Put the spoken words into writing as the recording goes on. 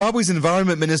Zimbabwe's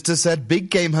Environment Minister said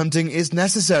big game hunting is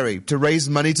necessary to raise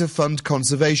money to fund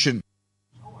conservation.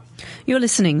 You're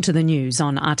listening to the news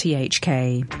on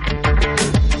RTHK.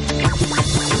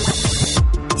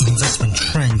 Investment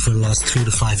trend for the last 2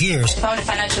 to 5 years. Public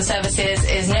financial services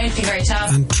is known to be very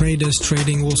tough. And traders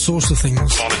trading all sorts of things.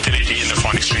 Volatility in the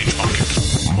foreign exchange market.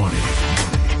 Money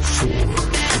for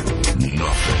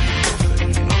nothing.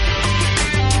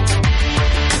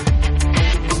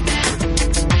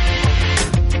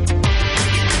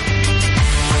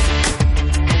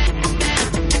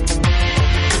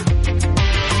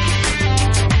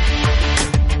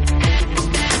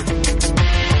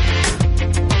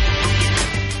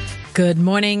 Good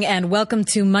morning and welcome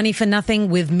to Money for Nothing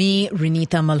with me,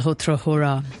 Renita Malhotra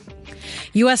Hora.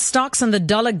 U.S. stocks on the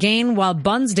dollar gain while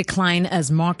bonds decline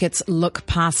as markets look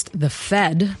past the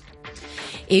Fed.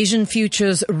 Asian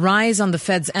futures rise on the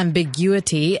Fed's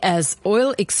ambiguity as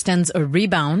oil extends a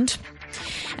rebound.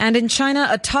 And in China,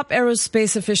 a top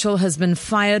aerospace official has been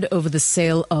fired over the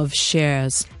sale of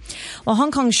shares. Well,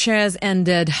 Hong Kong shares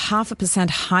ended 0.5%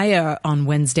 higher on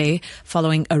Wednesday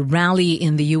following a rally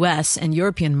in the U.S. and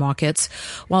European markets,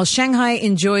 while Shanghai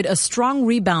enjoyed a strong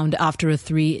rebound after a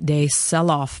 3-day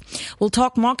sell-off. We'll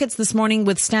talk markets this morning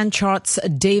with Stand Chart's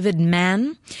David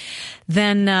Mann.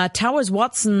 Then Towers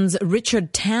Watson's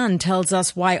Richard Tan tells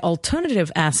us why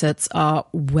alternative assets are,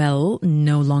 well,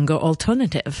 no longer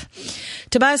alternative.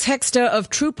 Tobias Hexter of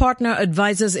True Partner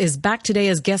Advisors is back today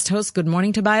as guest host. Good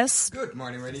morning, Tobias. Good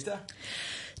morning, Renita.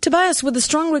 Tobias, with the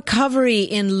strong recovery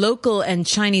in local and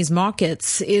Chinese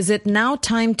markets, is it now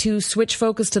time to switch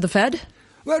focus to the Fed?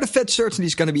 Well, the Fed certainly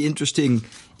is going to be interesting,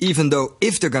 even though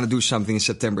if they're going to do something in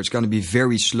September, it's going to be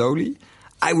very slowly.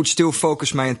 I would still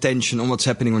focus my attention on what's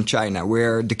happening in China,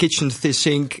 where the kitchen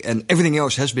sink and everything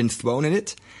else has been thrown in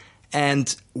it.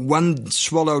 And one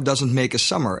swallow doesn't make a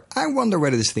summer. I wonder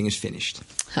whether this thing is finished.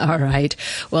 All right.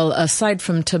 Well, aside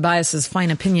from Tobias's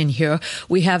fine opinion here,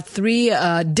 we have three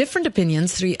other different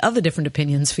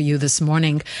opinions for you this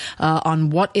morning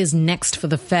on what is next for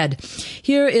the Fed.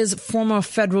 Here is former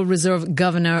Federal Reserve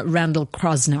Governor Randall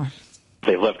Kroszner.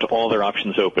 They left all their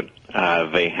options open.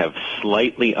 They have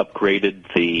slightly upgraded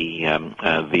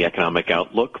the economic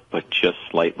outlook, but just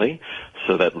slightly.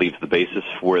 So that leaves the basis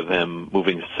for them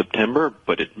moving to September,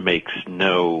 but it makes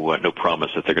no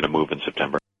promise that they're going to move in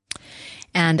September.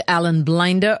 And Alan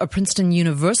Blinder, a Princeton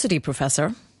University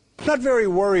professor. Not very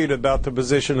worried about the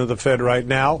position of the Fed right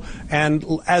now. And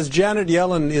as Janet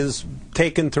Yellen is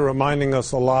taken to reminding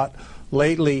us a lot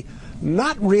lately,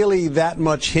 not really that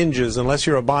much hinges, unless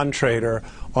you're a bond trader,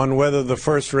 on whether the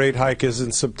first rate hike is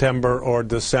in September or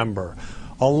December.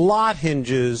 A lot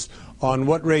hinges on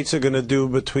what rates are going to do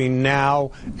between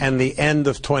now and the end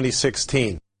of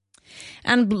 2016.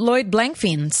 And Lloyd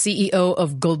Blankfein, CEO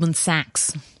of Goldman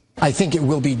Sachs. I think it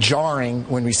will be jarring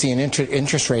when we see an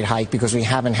interest rate hike because we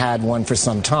haven't had one for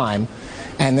some time.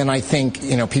 And then I think,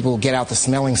 people will get out the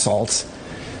smelling salts,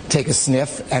 take a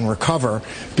sniff and recover,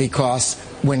 because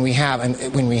when we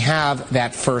have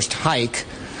that first hike,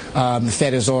 the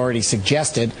Fed has already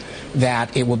suggested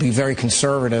that it will be very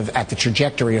conservative at the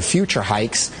trajectory of future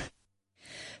hikes.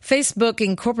 Facebook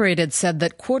Incorporated said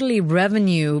that quarterly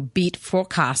revenue beat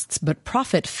forecasts, but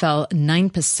profit fell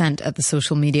 9% at the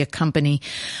social media company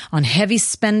on heavy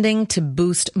spending to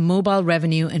boost mobile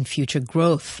revenue and future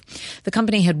growth. The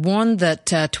company had warned that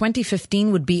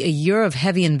 2015 would be a year of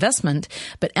heavy investment,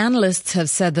 but analysts have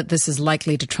said that this is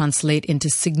likely to translate into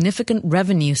significant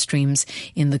revenue streams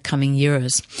in the coming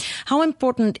years. How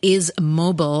important is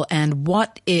mobile and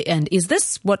is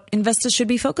this what investors should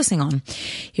be focusing on?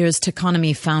 Here's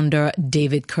Techonomy founder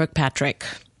David Kirkpatrick.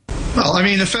 Well,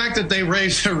 the fact that they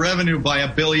raised their revenue by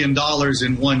 $1 billion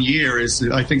in 1 year is,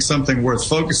 I think, something worth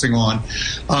focusing on.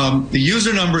 The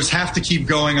user numbers have to keep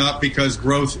going up because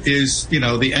growth is,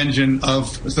 the engine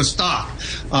of the stock.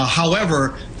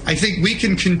 However, I think we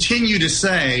can continue to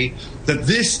say that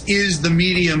this is the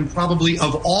medium probably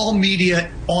of all media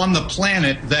on the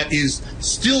planet that is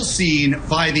still seen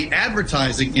by the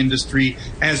advertising industry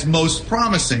as most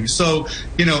promising. So,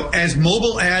 as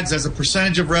mobile ads as a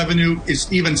percentage of revenue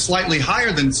is even slightly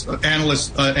higher than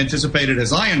analysts anticipated,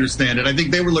 as I understand it. I think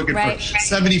they were looking for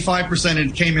 75% and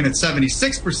it came in at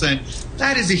 76%.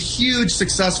 That is a huge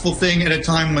successful thing at a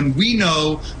time when we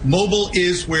know mobile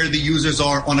is where the users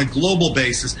are on a global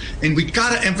basis. And we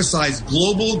got to emphasize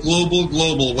global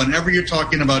whenever you're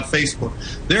talking about Facebook.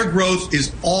 Their growth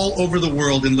is all over the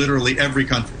world in literally every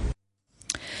country.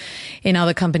 In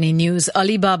other company news,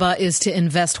 Alibaba is to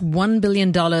invest $1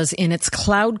 billion in its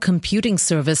cloud computing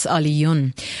service,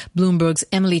 Aliyun. Bloomberg's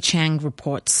Emily Chang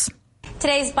reports.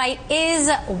 Today's bite is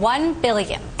 $1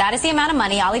 billion. That is the amount of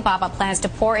money Alibaba plans to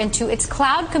pour into its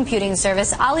cloud computing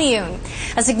service, Aliyun.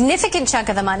 A significant chunk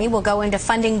of the money will go into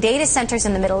funding data centers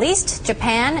in the Middle East,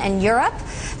 Japan, and Europe.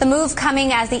 The move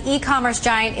coming as the e-commerce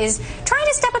giant is trying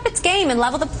to step up its game and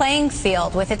level the playing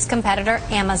field with its competitor,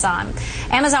 Amazon.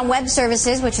 Amazon Web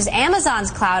Services, which is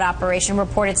Amazon's cloud operation,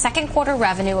 reported second quarter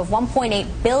revenue of $1.8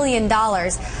 billion.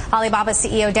 Alibaba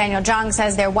CEO Daniel Zhang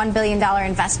says their $1 billion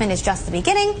investment is just the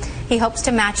beginning. He hopes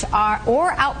to match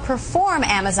or outperform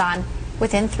Amazon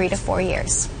within 3 to 4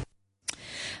 years.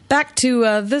 Back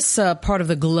to this part of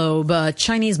the globe,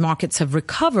 Chinese markets have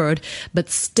recovered, but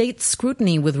state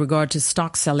scrutiny with regard to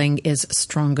stock selling is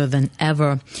stronger than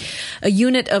ever. A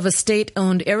unit of a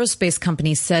state-owned aerospace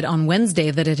company said on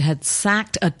Wednesday that it had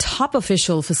sacked a top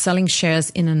official for selling shares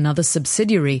in another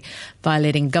subsidiary,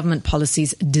 violating government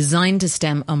policies designed to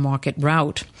stem a market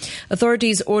rout.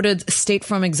 Authorities ordered state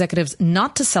firm executives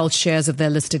not to sell shares of their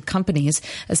listed companies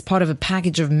as part of a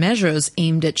package of measures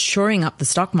aimed at shoring up the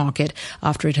stock market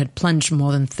after it had plunged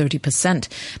more than 30%.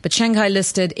 But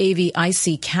Shanghai-listed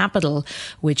AVIC Capital,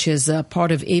 which is a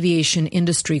part of Aviation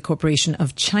Industry Corporation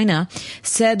of China,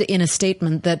 said in a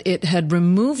statement that it had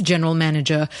removed General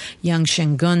Manager Yang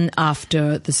Shenggun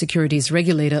after the securities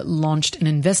regulator launched an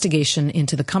investigation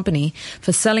into the company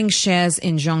for selling shares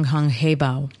in Zhonghang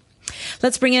Hebao.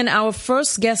 Let's bring in our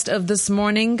first guest of this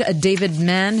morning, David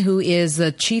Mann, who is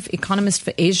the Chief Economist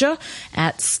for Asia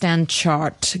at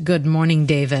StanChart. Good morning,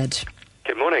 David.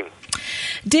 Good morning.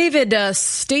 David,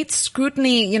 state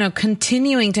scrutiny,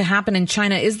 continuing to happen in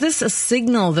China. Is this a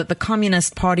signal that the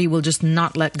Communist Party will just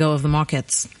not let go of the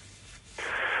markets?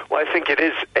 Well, I think it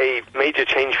is a major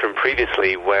change from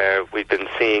previously, where we've been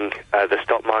seeing the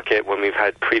stock market, when we've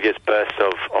had previous bursts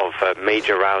of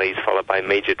major rallies followed by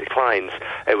major declines,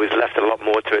 it was left a lot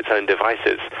more to its own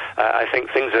devices. I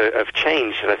think things have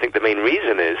changed, and I think the main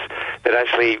reason is that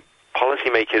actually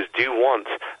policymakers do want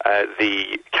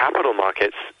the capital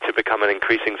markets to become an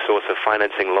increasing source of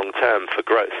financing long-term for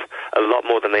growth, a lot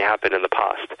more than they have been in the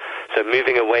past. So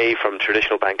moving away from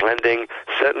traditional bank lending,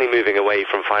 certainly moving away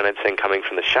from financing coming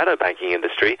from the shadow banking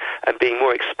industry, and being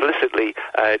more explicitly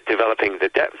developing the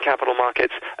debt capital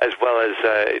markets, as well as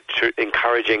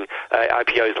encouraging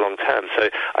IPOs long-term. So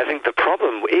I think the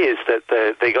problem is that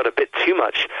they got a bit too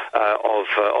much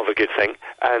of a good thing,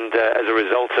 and as a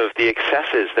result of the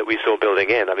excesses that we saw building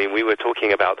in. I mean, we were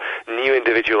talking about new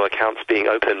individual accounts being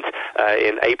opened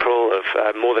in April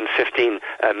of more than 15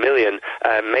 million.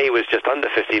 May was just under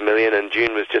 15 million, and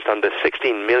June was just under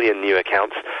 16 million new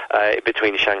accounts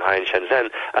between Shanghai and Shenzhen.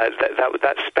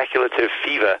 That speculative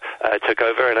fever took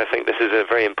over, and I think this is a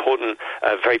very important,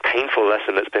 very painful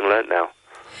lesson that's been learned now.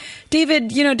 David,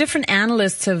 different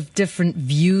analysts have different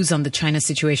views on the China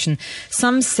situation.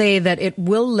 Some say that it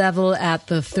will level at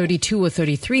the 32 or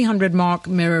 3,300 mark,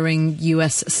 mirroring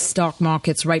U.S. stock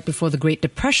markets right before the Great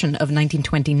Depression of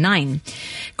 1929.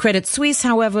 Credit Suisse,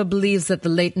 however, believes that the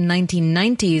late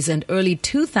 1990s and early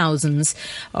 2000s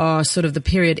are sort of the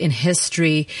period in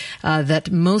history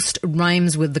that most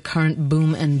rhymes with the current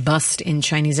boom and bust in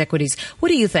Chinese equities. What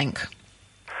do you think?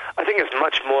 I think it's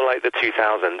much more like the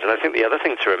 2000s, and I think the other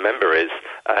thing to remember is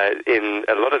in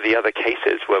a lot of the other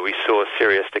cases where we saw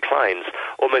serious declines,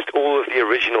 almost all of the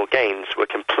original gains were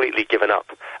completely given up,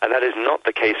 and that is not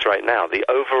the case right now. The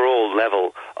overall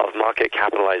level of market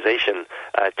capitalization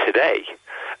today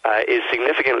is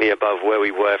significantly above where we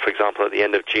were, for example, at the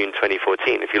end of June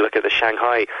 2014. If you look at the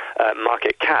Shanghai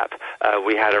market cap,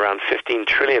 we had around 15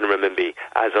 trillion renminbi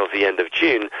as of the end of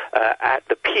June. At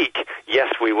the peak,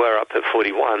 yes, we were up at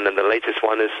 41, and the latest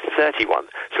one is 31.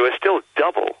 So we're still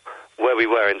double where we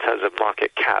were in terms of market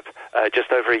cap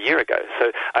just over a year ago.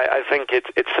 So I think it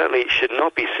certainly should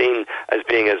not be seen as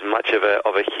being as much of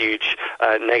a huge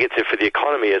negative for the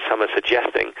economy as some are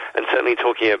suggesting. And certainly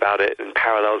talking about it in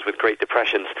parallels with Great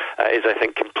Depressions is, I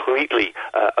think, completely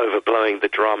overblowing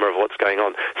the drama of what's going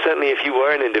on. Certainly if you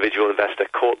were an individual investor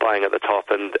caught buying at the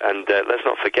top, and let's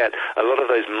not forget, a lot of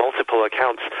those multiple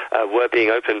accounts were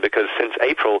being opened because since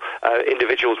April,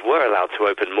 individuals were allowed to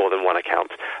open more than one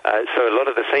account. So a lot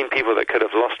of the same people that could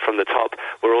have lost from the top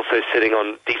were also sitting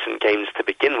on decent gains to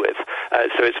begin with.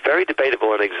 So it's very debatable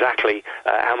on exactly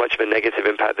how much of a negative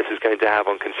impact this is going to have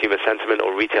on consumer sentiment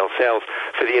or retail sales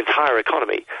for the entire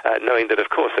economy, knowing that, of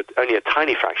course, only a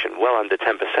tiny fraction, well under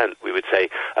 10%, we would say,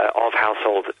 of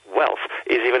household wealth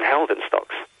is even held in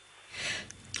stocks.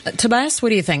 Tobias, what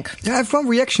do you think? Yeah, I have one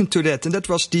reaction to that, and that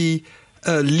was the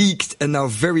leaked and now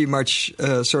very much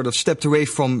sort of stepped away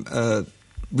from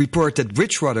report that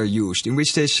Bridgewater used, in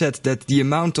which they said that the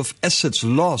amount of assets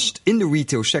lost in the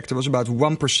retail sector was about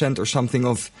 1% or something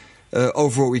of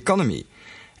overall economy.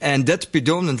 And that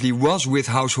predominantly was with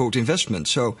household investment.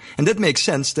 So, and that makes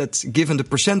sense that given the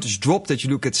percentage drop that you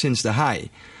look at since the high.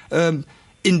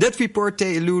 In that report,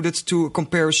 they alluded to a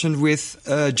comparison with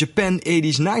Japan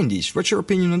 80s, 90s. What's your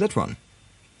opinion on that one?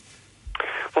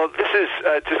 Well, this is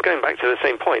just going back to the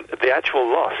same point. The actual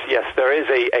loss, yes, there is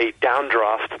a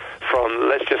downdraft from,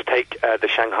 let's just take the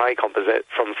Shanghai Composite,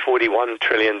 from 41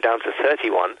 trillion down to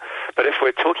 31. But if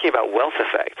we're talking about wealth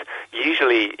effect,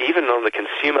 usually, even on the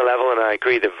consumer level, and I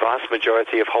agree the vast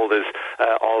majority of holders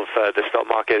of the stock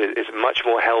market is much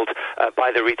more held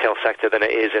by the retail sector than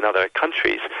it is in other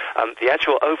countries, the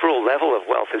actual overall level of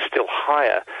wealth is still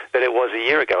higher than it was a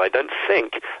year ago. I don't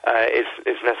think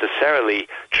it's necessarily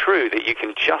true that you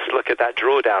can just look at that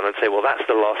drawdown and say, well, that's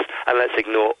the loss, and let's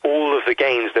ignore all of the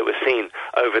gains that were seen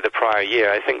over the prior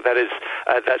year. I think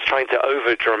that's trying to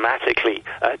over-dramatically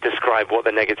describe what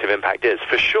the negative impact is.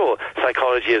 For sure,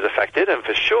 psychology is affected, and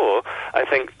for sure, I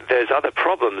think there's other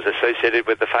problems associated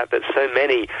with the fact that so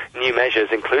many new measures,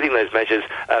 including those measures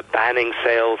banning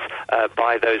sales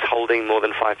by those holding more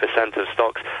than 5% of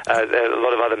stocks, a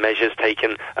lot of other measures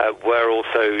taken were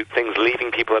also things leaving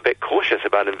people a bit cautious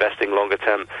about investing longer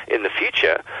term in the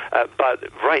future. But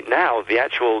right now, the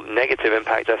actual negative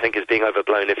impact, I think, is being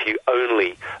overblown if you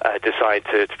only decide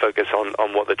to focus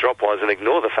on what the drop was and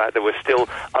ignore the fact that we're still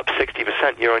up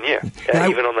 60% year on year,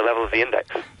 even on the level of the index.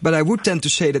 But I would tend to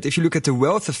say that if you look at the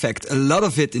wealth effect, a lot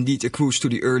of it indeed accrues to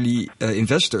the early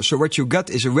investors. So what you got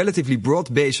is a relatively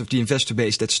broad base of the investor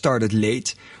base that started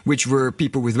late, which were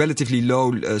people with relatively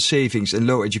low savings and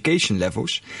low education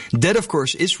levels. That, of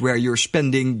course, is where your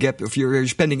spending gap of your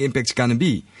spending impact is going to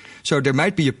be. So there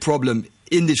might be a problem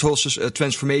in this whole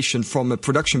transformation from a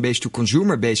production-based to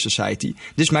consumer-based society.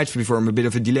 This might form a bit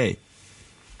of a delay.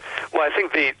 Well, I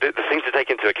think the thing to take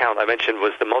into account, I mentioned,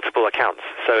 was the multiple accounts.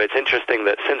 So it's interesting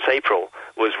that since April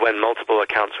was when multiple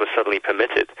accounts were suddenly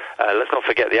permitted. Let's not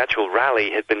forget the actual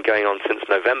rally had been going on since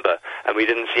November, and we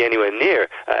didn't see anywhere near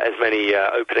as many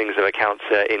openings of accounts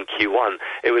in Q1.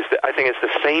 It was, I think it's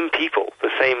the same people,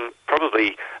 the same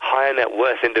probably higher net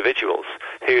worth individuals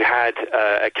who had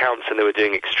accounts and they were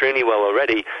doing extremely well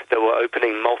already that were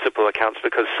opening multiple accounts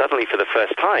because suddenly for the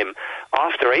first time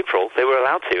after April they were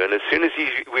allowed to. And as soon as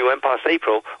we went past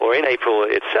April, or in April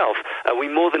itself, we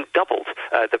more than doubled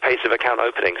the pace of account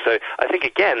opening. So I think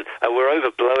again we're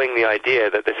overblowing the idea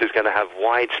that this is going to have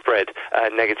widespread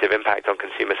negative impact on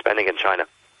consumer spending in China.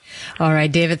 All right,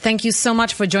 David, thank you so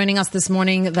much for joining us this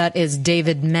morning. That is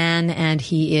David Mann, and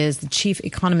he is the Chief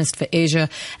Economist for Asia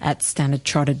at Standard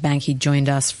Chartered Bank. He joined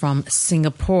us from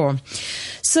Singapore.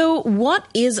 So what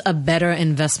is a better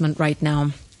investment right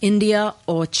now? India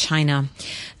or China?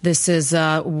 This is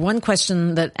one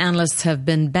question that analysts have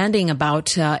been bandying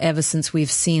about ever since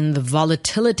we've seen the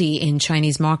volatility in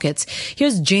Chinese markets.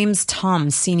 Here's James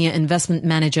Tom, Senior Investment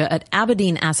Manager at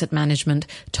Aberdeen Asset Management,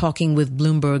 talking with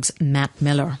Bloomberg's Matt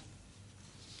Miller.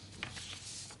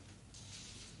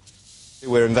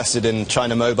 We're invested in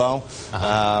China Mobile,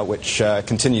 which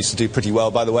continues to do pretty well,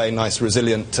 by the way. Nice,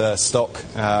 resilient stock.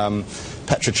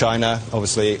 PetroChina,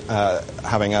 obviously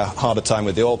having a harder time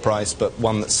with the oil price, but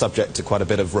one that's subject to quite a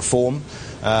bit of reform.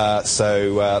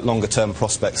 So longer-term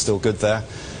prospects still good there.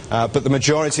 But the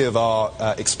majority of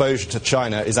our exposure to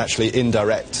China is actually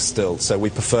indirect still. So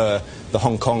we prefer the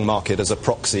Hong Kong market as a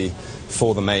proxy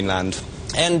for the mainland.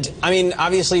 And, I mean,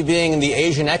 obviously being in the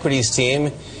Asian equities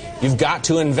team, you've got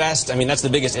to invest. I mean, that's the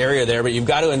biggest area there, but you've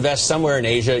got to invest somewhere in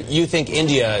Asia. You think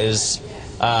India is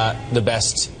the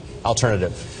best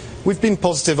alternative? We've been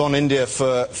positive on India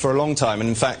for a long time, and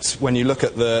in fact, when you look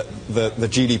at the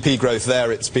GDP growth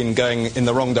there, it's been going in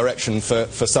the wrong direction for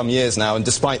some years now, and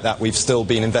despite that, we've still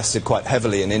been invested quite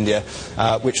heavily in India,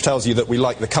 which tells you that we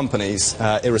like the companies,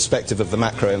 irrespective of the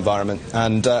macro environment.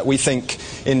 And we think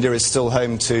India is still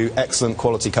home to excellent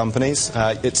quality companies.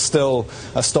 It's still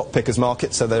a stock picker's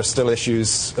market, so there are still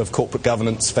issues of corporate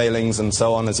governance failings and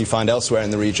so on, as you find elsewhere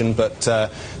in the region, but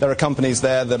there are companies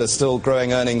there that are still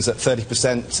growing earnings at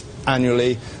 30%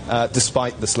 annually,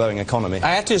 despite the slowing economy.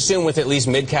 I have to assume with at least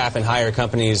mid-cap and higher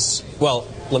companies, well,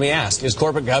 let me ask, is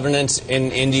corporate governance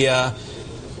in India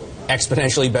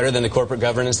exponentially better than the corporate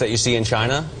governance that you see in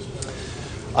China?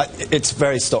 It's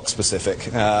very stock specific.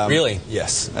 Really?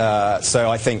 Yes. So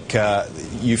I think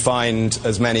you find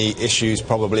as many issues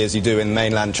probably as you do in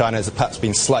mainland China. There's perhaps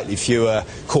been slightly fewer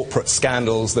corporate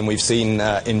scandals than we've seen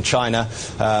in China,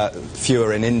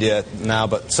 fewer in India now,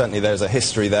 but certainly there's a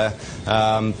history there.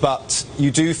 But you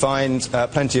do find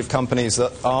plenty of companies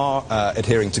that are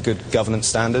adhering to good governance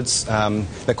standards. There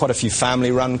are quite a few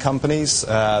family-run companies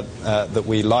that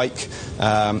we like,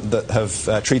 that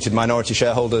have treated minority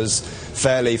shareholders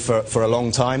fairly, highly for a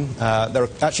long time. There are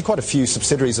actually quite a few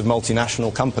subsidiaries of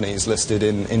multinational companies listed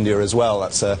in India as well.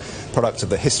 That's a product of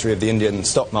the history of the Indian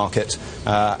stock market.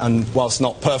 And whilst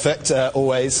not perfect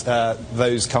always,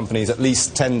 those companies at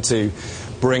least tend to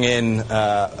bring in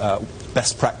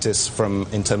best practice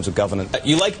in terms of governance.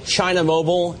 You like China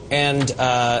Mobile and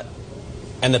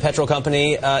the petrol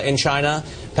company in China,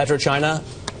 PetroChina.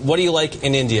 What do you like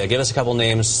in India? Give us a couple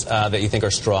names that you think are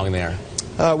strong there.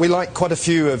 We like quite a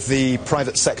few of the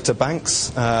private sector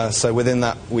banks. So within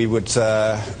that, we would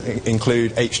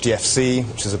include HDFC,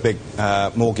 which is a big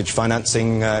mortgage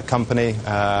financing company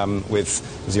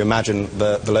with, as you imagine,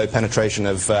 the low penetration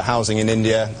of housing in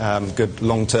India, good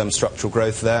long-term structural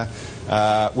growth there.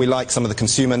 We like some of the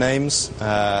consumer names.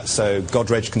 So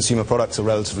Godrej Consumer Products, a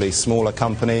relatively smaller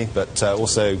company, but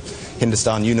also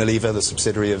Hindustan Unilever, the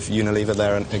subsidiary of Unilever.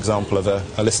 They're an example of a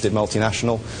listed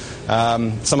multinational.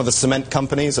 Some of the cement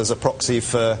companies as a proxy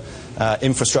for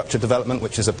infrastructure development,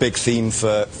 which is a big theme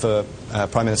for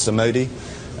Prime Minister Modi.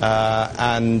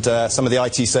 And some of the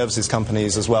IT services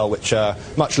companies as well, which are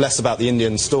much less about the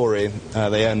Indian story.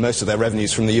 They earn most of their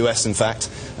revenues from the US, in fact,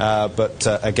 but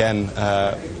again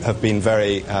have been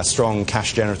very strong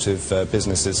cash-generative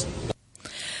businesses.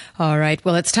 All right.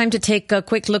 Well, it's time to take a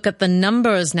quick look at the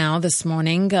numbers now this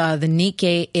morning. The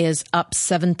Nikkei is up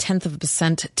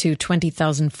 0.7% to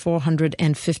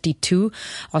 20,452.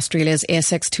 Australia's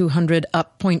ASX 200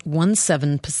 up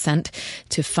 0.17%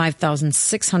 to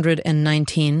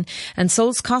 5,619. And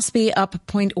Seoul's Kospi up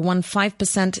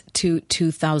 0.15% to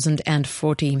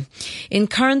 2,040. In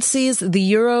currencies, the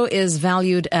euro is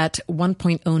valued at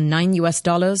 $1.09 US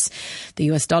dollars. The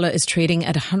US dollar is trading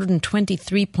at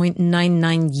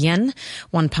 123.99 yen.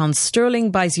 1 pound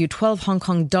sterling buys you 12 Hong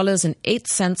Kong dollars and 8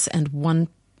 cents and one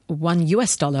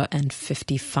US dollar and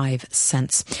 55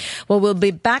 cents. Well, we'll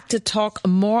be back to talk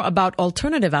more about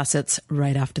alternative assets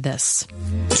right after this.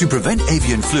 To prevent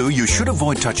avian flu, you should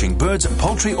avoid touching birds,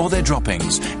 poultry or their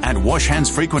droppings and wash hands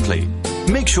frequently.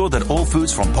 Make sure that all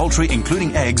foods from poultry,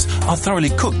 including eggs, are thoroughly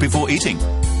cooked before eating.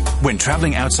 When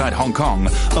traveling outside Hong Kong,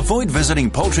 avoid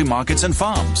visiting poultry markets and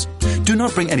farms. Do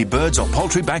not bring any birds or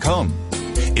poultry back home.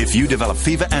 If you develop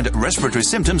fever and respiratory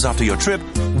symptoms after your trip,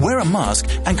 wear a mask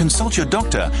and consult your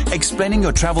doctor explaining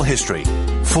your travel history.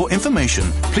 For information,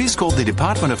 please call the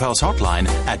Department of Health hotline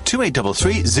at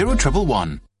 2833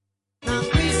 0111.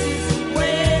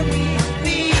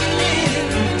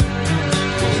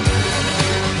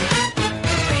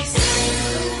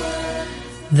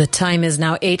 The time is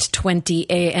now 8:20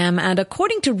 a.m. and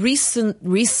according to recent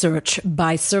research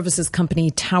by services company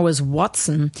Towers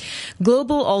Watson,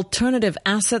 global alternative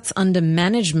assets under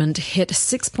management hit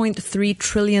 $6.3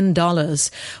 trillion,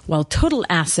 while total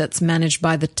assets managed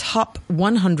by the top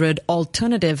 100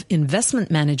 alternative investment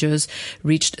managers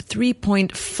reached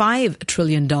 $3.5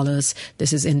 trillion.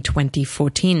 This is in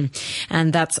 2014.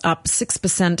 And that's up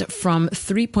 6% from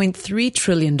 $3.3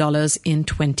 trillion in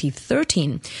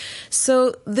 2013.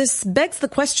 So this begs the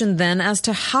question then as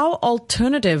to how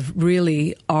alternative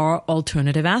really are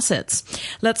alternative assets.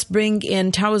 Let's bring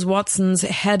in Towers Watson's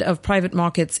head of private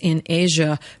markets in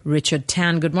Asia, Richard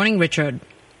Tan. Good morning, Richard.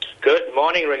 Good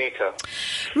morning, Renita.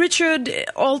 Richard,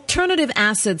 alternative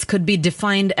assets could be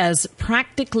defined as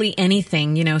practically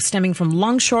anything, stemming from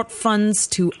long-short funds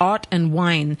to art and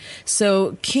wine.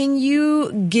 So can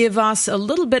you give us a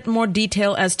little bit more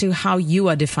detail as to how you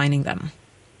are defining them?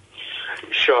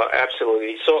 Sure,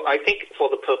 absolutely. So I think for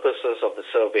the purposes of the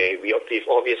survey, we've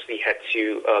obviously had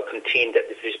to contain that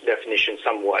definition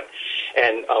somewhat.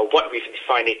 And what we've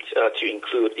defined it to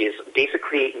include is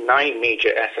basically 9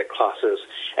 major asset classes,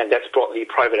 and that's broadly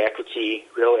private equity,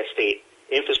 real estate,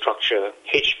 infrastructure,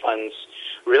 hedge funds,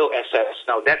 real assets.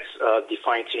 Now that's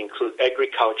defined to include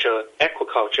agriculture,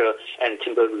 aquaculture, and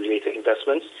timber-related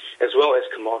investments, as well as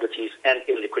commodities and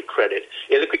illiquid credit.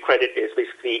 Illiquid credit is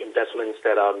basically investments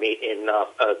that are made in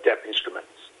debt instruments.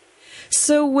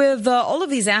 So with all of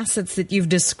these assets that you've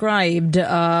described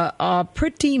are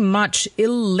pretty much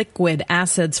illiquid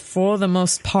assets for the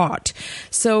most part.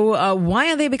 So why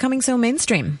are they becoming so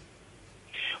mainstream?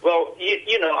 Well,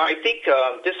 I think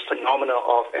this phenomenon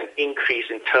of an increase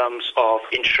in terms of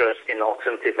interest in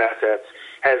alternative assets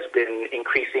has been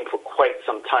increasing for quite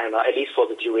some time, at least for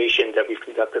the duration that we've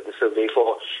conducted the survey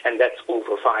for, and that's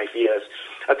over 5 years.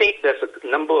 I think there's a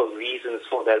number of reasons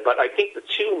for that, but I think the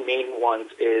 2 main ones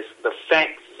is the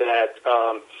fact that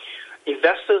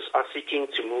investors are seeking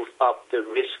to move up the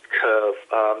risk curve,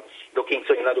 looking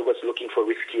for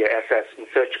riskier assets in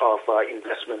search of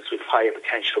investments with higher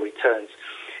potential returns.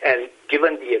 And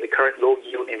given the current low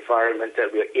yield environment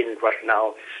that we're in right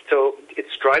now, so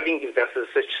it's driving investors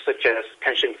such as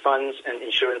pension funds and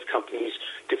insurance companies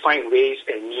to find ways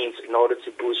and means in order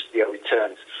to boost their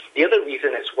returns. The other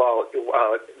reason as well,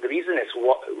 the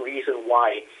reason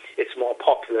why it's more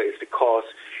popular is because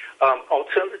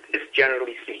alternatives,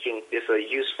 generally speaking, is a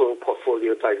useful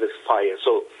portfolio diversifier.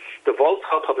 So the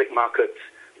volatile public markets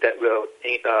that we're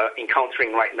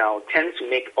encountering right now tend to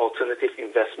make alternative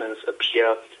investments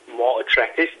appear more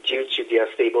attractive due to their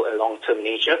stable and long-term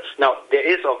nature. Now, there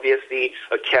is obviously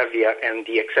a caveat, and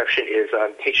the exception is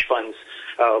hedge funds,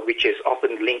 which is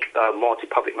often linked more to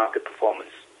public market performance.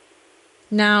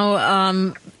 Now,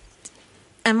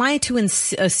 am I to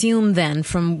assume then,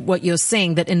 from what you're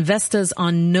saying, that investors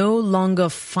are no longer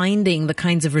finding the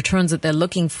kinds of returns that they're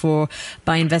looking for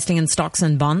by investing in stocks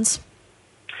and bonds?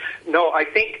 No, I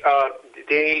think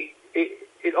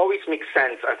it always makes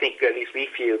sense, I think, at least we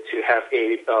feel, to have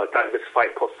a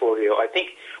diversified portfolio. I think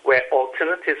where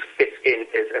alternatives fits in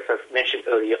is, as I've mentioned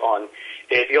earlier on,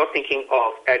 if you're thinking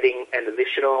of adding an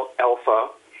additional alpha,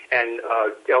 and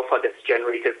alpha that's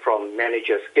generated from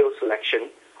manager skill selection,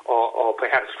 or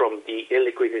perhaps from the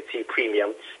illiquidity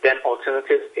premium, then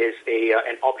alternatives is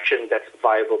an option that's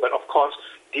viable. But of course,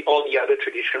 all the other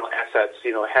traditional assets,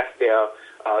 have their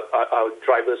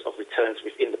drivers of returns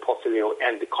within the portfolio,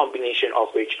 and the combination of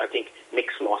which I think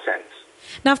makes more sense.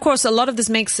 Now, of course, a lot of this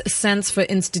makes sense for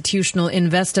institutional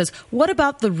investors. What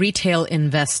about the retail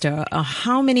investor?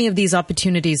 How many of these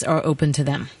opportunities are open to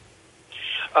them?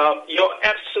 You're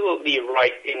absolutely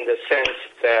right in the sense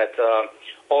that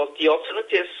the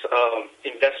alternatives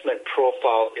investment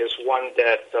profile is one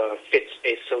that fits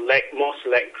a more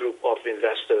select group of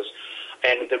investors.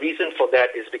 And the reason for that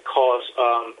is because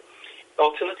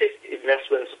alternative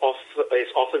investments is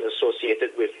often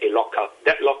associated with a lockup.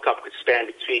 That lockup could span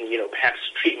between, perhaps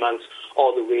 3 months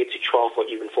all the way to 12 or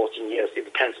even 14 years. It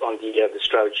depends on the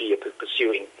strategy you're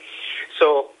pursuing.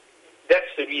 So that's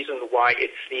the reason why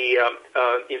it's the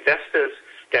investors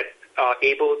that are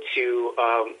able to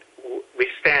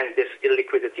withstand this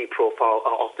illiquidity profile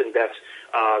are often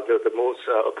the most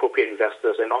appropriate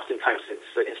investors, and oftentimes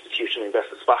it's institutional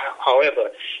investors. But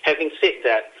however, having said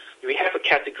that, we have a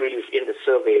category within the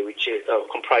survey which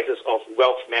comprises of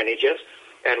wealth managers,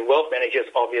 and wealth managers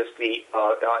obviously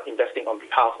are investing on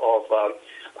behalf of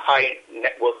high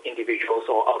net worth individuals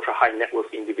or ultra high net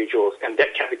worth individuals, and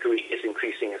that category is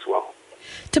increasing as well.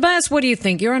 Tobias, what do you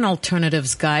think? You're an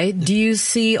alternatives guy. Do you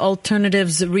see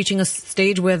alternatives reaching a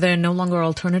stage where they're no longer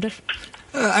alternative?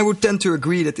 I would tend to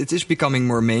agree that it is becoming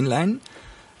more mainline.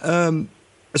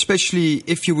 Especially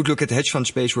if you would look at the hedge fund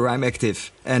space where I'm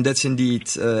active, and that's indeed,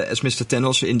 as Mr. Tan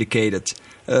also indicated,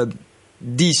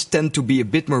 these tend to be a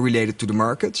bit more related to the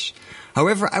markets.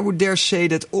 However, I would dare say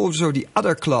that also the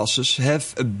other classes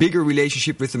have a bigger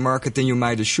relationship with the market than you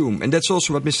might assume. And that's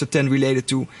also what Mr. Tan related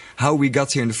to how we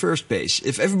got here in the first place.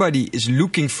 If everybody is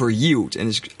looking for yield and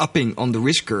is upping on the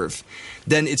risk curve,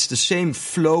 then it's the same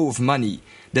flow of money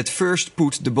that first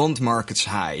put the bond markets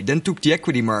high, then took the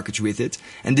equity markets with it,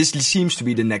 and this seems to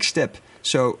be the next step.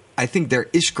 So I think there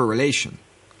is correlation.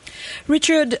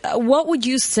 Richard, what would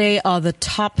you say are the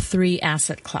top 3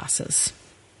 asset classes?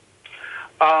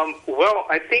 Well,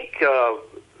 I think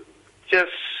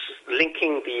just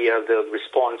linking the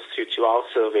response to our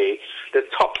survey, the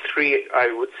top 3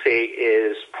 I would say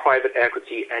is private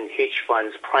equity and hedge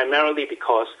funds, primarily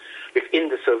because within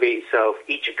the survey itself,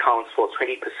 each accounts for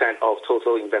 20% of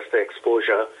total investor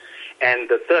exposure. And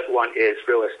the third one is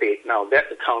real estate. Now, that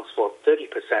accounts for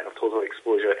 30% of total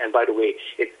exposure. And by the way,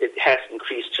 it has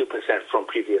increased 2% from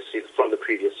the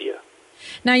previous year.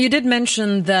 Now, you did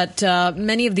mention that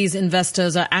many of these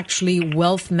investors are actually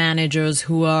wealth managers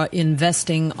who are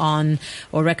investing on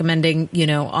or recommending,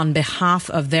 on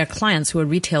behalf of their clients who are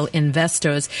retail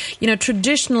investors.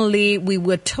 Traditionally, we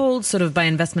were told sort of by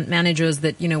investment managers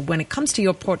that, when it comes to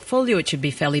your portfolio, it should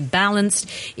be fairly balanced.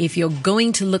 If you're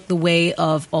going to look the way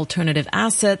of alternative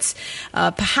assets,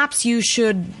 perhaps you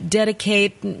should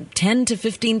dedicate 10 to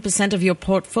 15% of your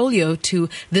portfolio to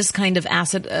this kind of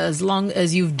asset as long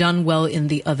as you've done well in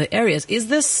the other areas. Is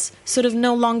this sort of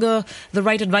no longer the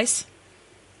right advice?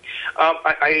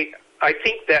 I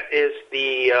think that is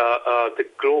the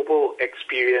global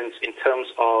experience in terms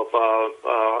of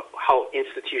how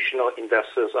institutional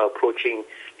investors are approaching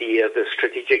the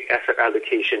strategic asset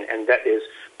allocation, and that is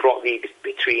broadly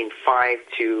between 5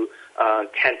 to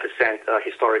 10%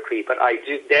 historically. But I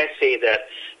do dare say that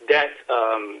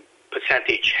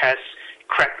percentage has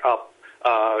cracked up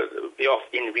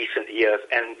in recent years,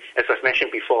 and as I've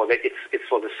mentioned before, that it's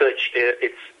for the search.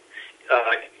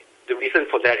 The The reason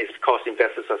for that is because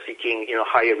investors are seeking,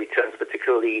 higher returns,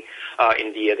 particularly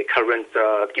in the current,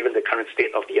 given the current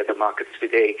state of the markets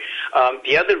today.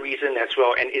 The other reason as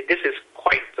well, and this is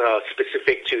quite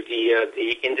specific to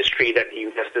the industry that the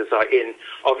investors are in.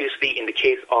 Obviously, in the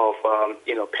case of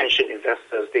pension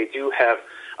investors, they do have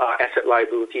asset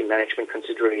liability management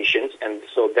considerations, and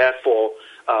so therefore,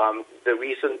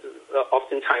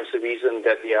 oftentimes the reason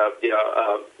that they are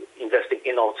investing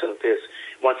in alternatives,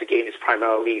 once again, is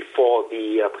primarily for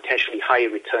the potentially higher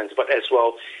returns, but as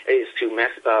well is to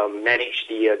manage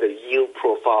the yield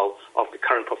profile of the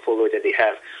current portfolio that they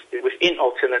have. Within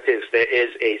alternatives, there is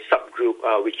a subgroup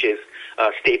which is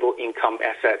stable income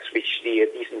assets, which these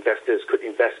investors could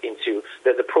invest into.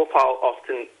 The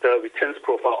returns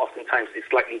profile oftentimes is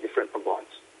slightly different from bonds.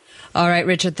 All right,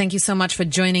 Richard, thank you so much for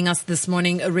joining us this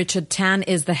morning. Richard Tan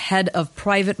is the head of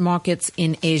private markets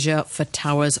in Asia for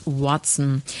Towers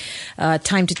Watson.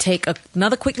 Time to take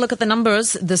another quick look at the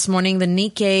numbers this morning. The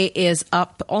Nikkei is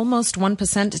up almost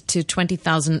 1% to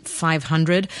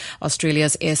 20,500.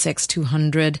 Australia's ASX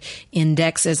 200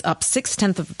 index is up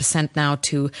 0.6% now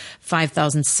to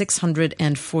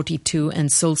 5,642,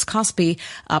 and Seoul's Kospi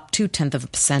up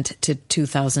 0.2% to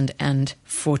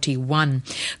 2,041.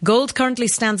 Gold currently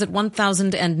stands at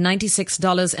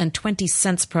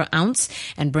 $1,096.20 per ounce,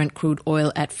 and Brent crude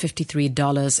oil at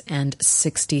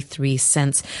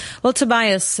 $53.63. Well,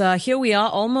 Tobias, here we are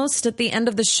almost at the end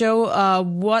of the show.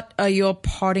 What are your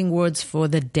parting words for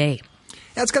the day?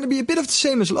 Yeah, it's going to be a bit of the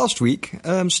same as last week.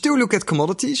 Still look at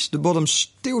commodities. The bottom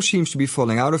still seems to be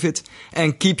falling out of it.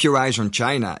 And keep your eyes on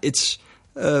China. It's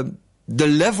the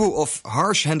level of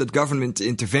harsh-handed government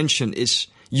intervention is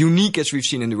unique as we've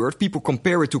seen in the world. People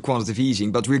compare it to quantitative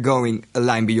easing, but we're going a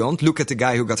line beyond. Look at the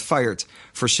guy who got fired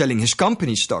for selling his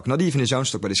company's stock, not even his own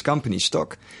stock, but his company's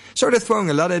stock. So they're throwing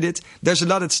a lot at it. There's a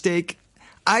lot at stake.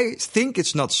 I think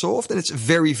it's not solved, and it's a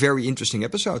very, very interesting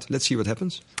episode. Let's see what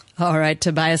happens. All right,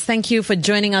 Tobias, thank you for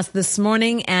joining us this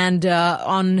morning, and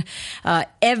on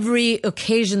every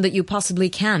occasion that you possibly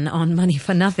can on Money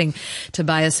for Nothing.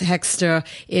 Tobias Hexter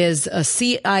is a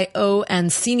CIO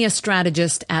and senior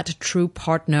strategist at True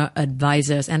Partner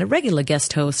Advisors and a regular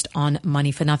guest host on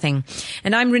Money for Nothing.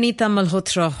 And I'm Renita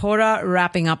Malhotra Hora,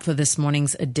 wrapping up for this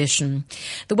morning's edition.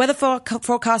 The weather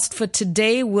forecast for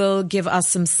today will give us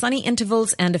some sunny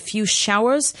intervals and a few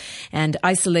showers and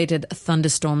isolated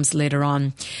thunderstorms later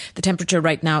on. The temperature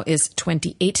right now is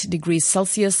 28 degrees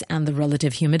Celsius and the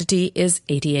relative humidity is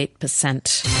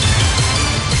 88%.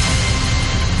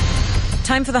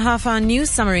 Time for the half-hour news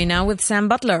summary now with Sam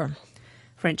Butler.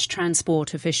 French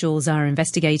transport officials are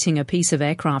investigating a piece of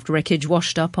aircraft wreckage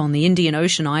washed up on the Indian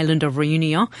Ocean island of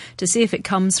Réunion to see if it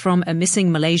comes from a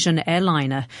missing Malaysian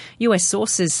airliner. US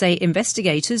sources say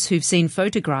investigators who've seen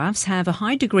photographs have a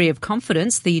high degree of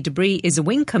confidence the debris is a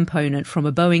wing component from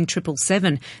a Boeing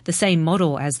 777, the same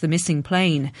model as the missing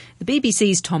plane. The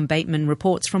BBC's Tom Bateman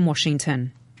reports from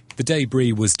Washington. The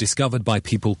debris was discovered by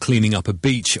people cleaning up a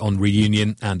beach on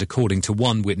Réunion, and according to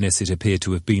one witness, it appeared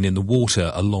to have been in the water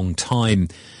a long time.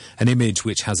 An image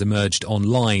which has emerged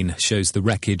online shows the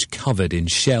wreckage covered in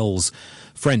shells.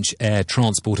 French air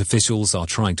transport officials are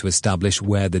trying to establish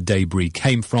where the debris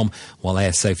came from, while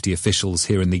air safety officials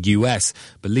here in the US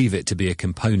believe it to be a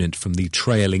component from the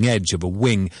trailing edge of a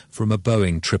wing from a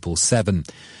Boeing 777.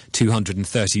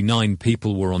 239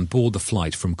 people were on board the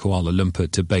flight from Kuala Lumpur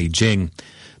to Beijing.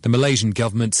 The Malaysian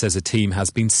government says a team has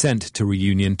been sent to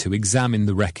Réunion to examine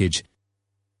the wreckage.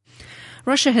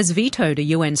 Russia has vetoed a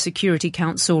UN Security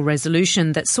Council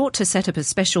resolution that sought to set up a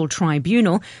special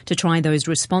tribunal to try those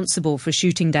responsible for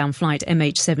shooting down flight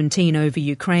MH17 over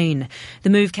Ukraine. The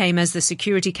move came as the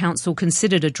Security Council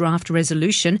considered a draft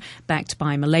resolution backed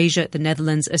by Malaysia, the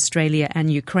Netherlands, Australia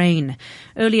and Ukraine.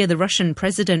 Earlier, the Russian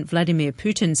President Vladimir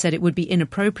Putin said it would be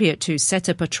inappropriate to set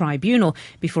up a tribunal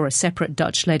before a separate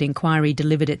Dutch-led inquiry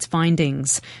delivered its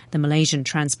findings. The Malaysian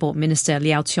Transport Minister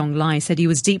Liao Tiong-Lai said he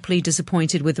was deeply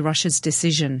disappointed with Russia's decision.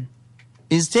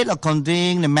 Instead of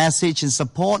conveying the message in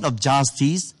support of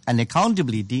justice and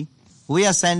accountability, we are sending